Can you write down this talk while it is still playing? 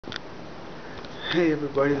Hey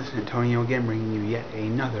everybody, this is Antonio again, bringing you yet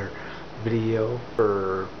another video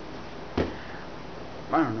for, I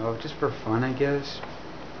don't know, just for fun I guess,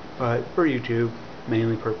 but for YouTube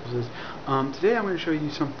mainly purposes. Today I'm going to show you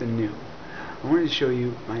something new. I wanted to show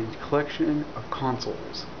you my collection of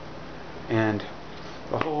consoles and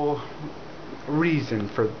the whole reason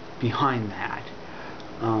for behind that.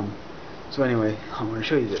 So anyway, I'm going to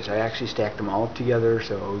show you this. I actually stacked them all together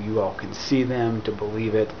so you all can see them to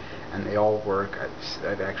believe it, and they all work.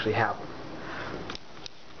 I actually have them.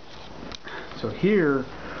 So here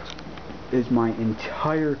is my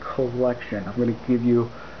entire collection. I'm going to give you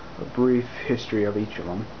a brief history of each of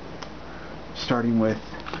them, starting with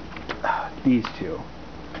these two.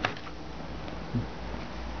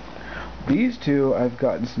 These two I've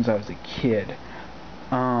gotten since I was a kid.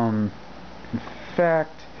 In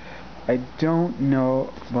fact, I don't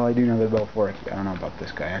know, well I do know they both work. I don't know about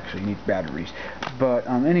this guy, actually needs batteries. But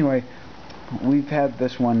anyway, we've had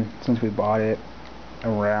this one since we bought it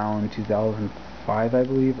around 2005 I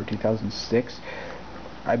believe, or 2006.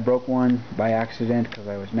 I broke one by accident because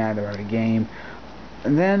I was mad about a game.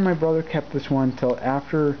 And then my brother kept this one till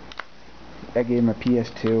after I gave him a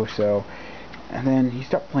PS2, so, and then he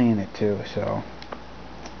stopped playing it too, so,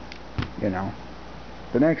 you know.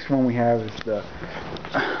 The next one we have is the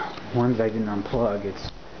one that I didn't unplug. It's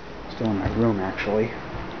still in my room actually.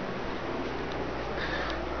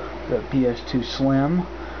 The PS2 Slim.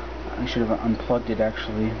 I should have unplugged it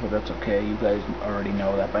actually, but that's okay. You guys already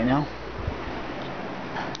know that by now.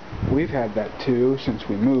 We've had that too since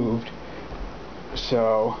we moved.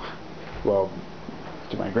 So, well,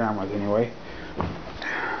 to my grandma's anyway.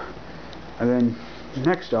 And then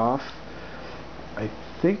next off, I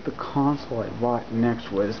think the console I bought next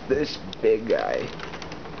was this big guy.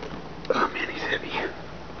 Oh man, he's heavy.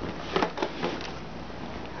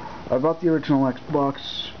 I bought the original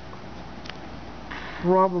Xbox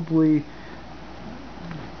probably,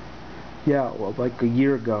 yeah, well, like a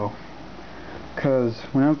year ago. Because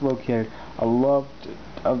when I was a little kid, I loved,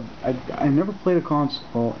 I never played a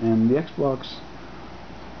console, and the Xbox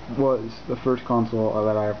was the first console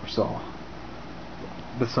that I ever saw.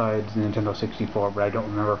 Besides the Nintendo 64, but I don't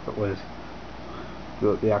remember if it was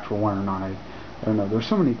the actual one or not. I don't know. There's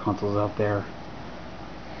so many consoles out there.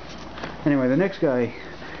 Anyway, the next guy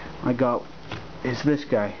I got is this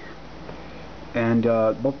guy, and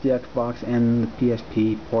both the Xbox and the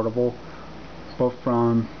PSP portable, both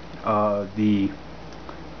from the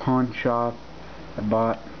pawn shop I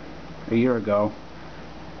bought a year ago.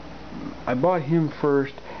 I bought him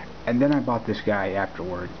first, and then I bought this guy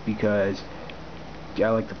afterwards because I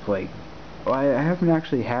like to play. Well, I haven't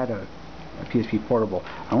actually had a PSP portable.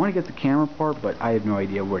 I want to get the camera part, but I have no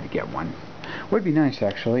idea where to get one. Would be nice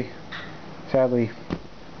actually. Sadly,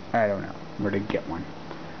 I don't know where to get one.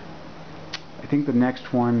 I think the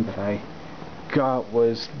next one that I got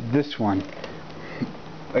was this one,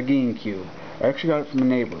 a GameCube. I actually got it from a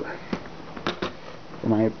neighbor from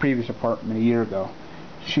my previous apartment a year ago.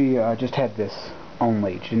 She just had this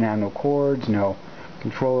only. She didn't have no cords, no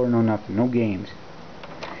controller, no nothing, no games.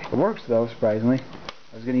 It works though, surprisingly.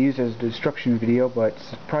 I was going to use it as a destruction video, but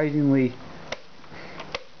surprisingly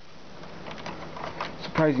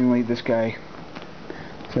this guy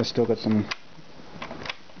has still got some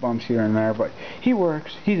bumps here and there, but he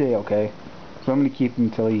works. He's a-okay. So I'm going to keep him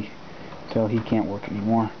until he can't work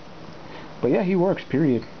anymore. But yeah, he works,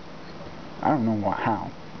 period. I don't know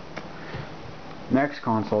how. Next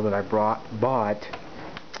console that I bought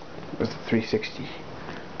was the 360.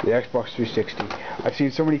 The Xbox 360. I've seen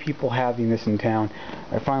so many people having this in town.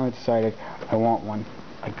 I finally decided I want one.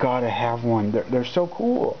 I gotta have one. They're so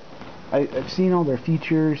cool. I've seen all their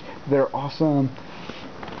features. They're awesome.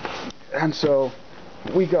 And so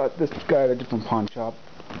we got this guy at a different pawn shop,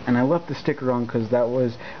 and I left the sticker on because that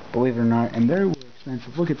was, believe it or not, and they were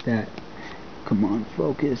expensive. Look at that. Come on,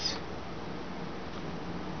 focus.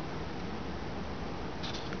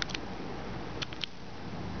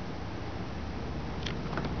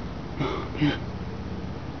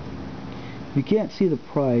 You can't see the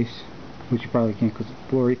price, which you probably can't because it's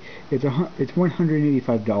blurry. It's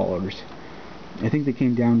 $185. I think they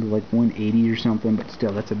came down to like $180 or something, but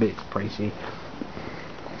still, that's a bit pricey.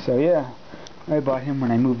 So yeah, I bought him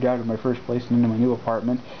when I moved out of my first place and into my new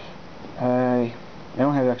apartment. I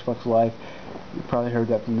don't have Xbox Live. You probably heard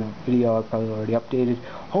that from the video. I probably already updated.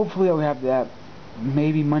 Hopefully, I'll have that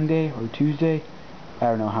maybe Monday or Tuesday. I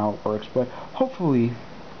don't know how it works, but hopefully.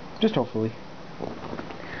 Just hopefully.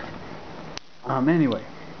 Anyway,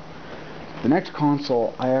 the next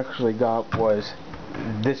console I actually got was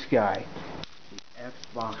this guy, the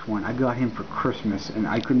Xbox One. I got him for Christmas, and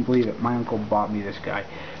I couldn't believe it. My uncle bought me this guy.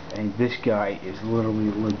 And this guy is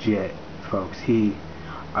literally legit, folks.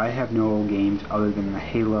 I have no old games other than the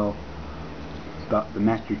Halo, the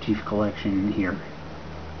Master Chief Collection in here.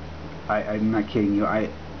 I'm not kidding you. I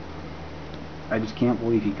just can't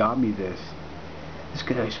believe he got me this. This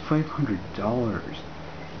guy's $500.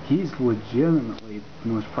 He's legitimately the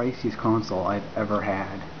most priciest console I've ever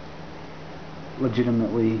had.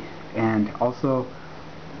 Legitimately. And also,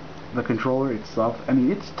 the controller itself, I mean,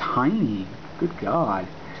 it's tiny. Good God.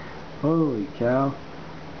 Holy cow.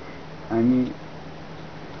 I mean,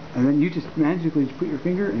 and then you just magically just put your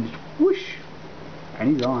finger and just whoosh,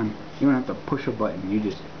 and he's on. You don't have to push a button. You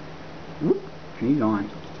just whoop, and he's on.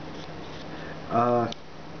 The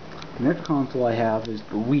next console I have is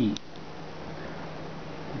the Wii.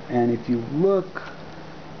 And if you look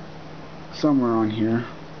somewhere on here,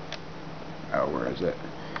 oh, where is it?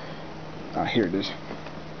 Here it is.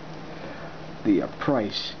 The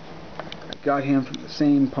price. I got him from the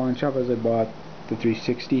same pawn shop as I bought the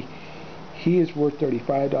 360. He is worth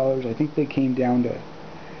 $35. I think they came down to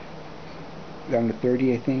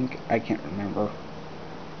 $30. I think. I can't remember.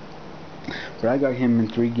 But I got him in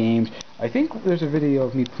 3 games. I think there's a video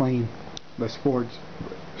of me playing the sports,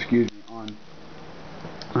 excuse me,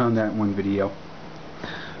 on that one video.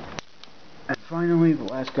 And finally, the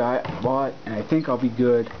last guy I bought, and I think I'll be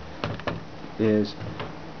good, is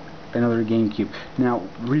another GameCube. Now,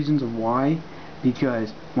 reasons of why,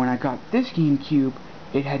 because when I got this GameCube,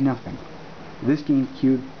 it had nothing. This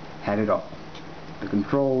GameCube had it all. The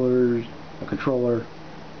controllers, the controller,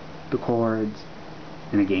 the cords,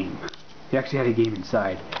 and a game. It actually had a game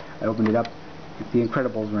inside. I opened it up. The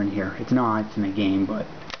Incredibles were in here. It's not. It's in a game, but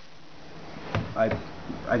I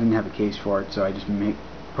didn't have a case for it, so I just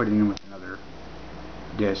put it in with another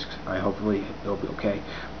disc. Hopefully it'll be okay.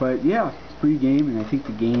 But yeah, free game, and I think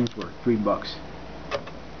the games were $3.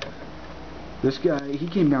 This guy, he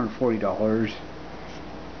came down to $40.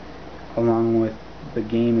 Along with the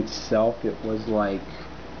game itself, it was like,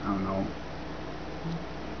 I don't know,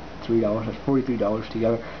 $3. That's $43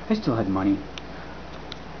 together. I still had money.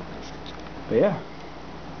 But yeah,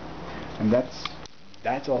 and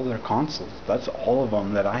that's all their consoles. That's all of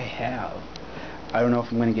them that I have. I don't know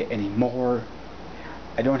if I'm going to get any more.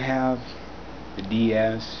 I don't have the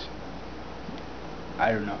DS.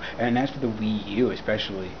 I don't know. And as for the Wii U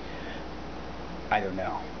especially, I don't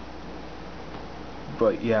know.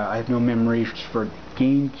 But yeah, I have no memories for the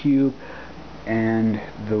GameCube and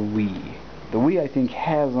the Wii. The Wii I think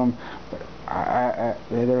has them, but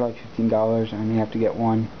they're like $15. I may have to get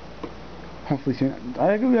one. Hopefully soon.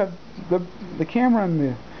 I do have the camera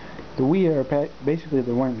and the Wii are basically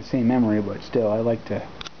they're one of the same memory, but still I like to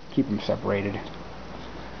keep them separated.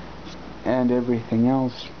 And everything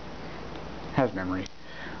else has memory.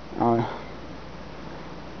 And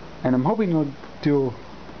I'm hoping to do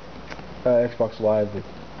Xbox Live with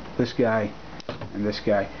this guy and this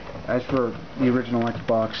guy. As for the original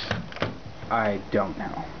Xbox, I don't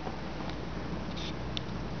know.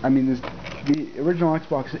 I mean, the original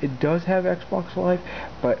Xbox, it does have Xbox Live,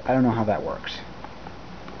 but I don't know how that works.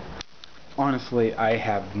 Honestly, I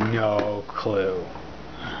have no clue.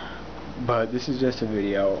 But this is just a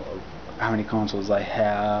video of how many consoles I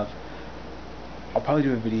have. I'll probably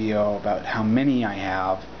do a video about how many I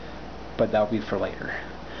have, but that'll be for later.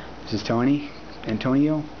 This is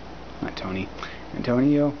Antonio,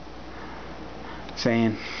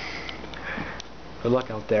 saying good luck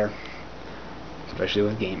out there, especially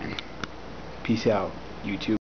with gaming. Peace out, YouTube.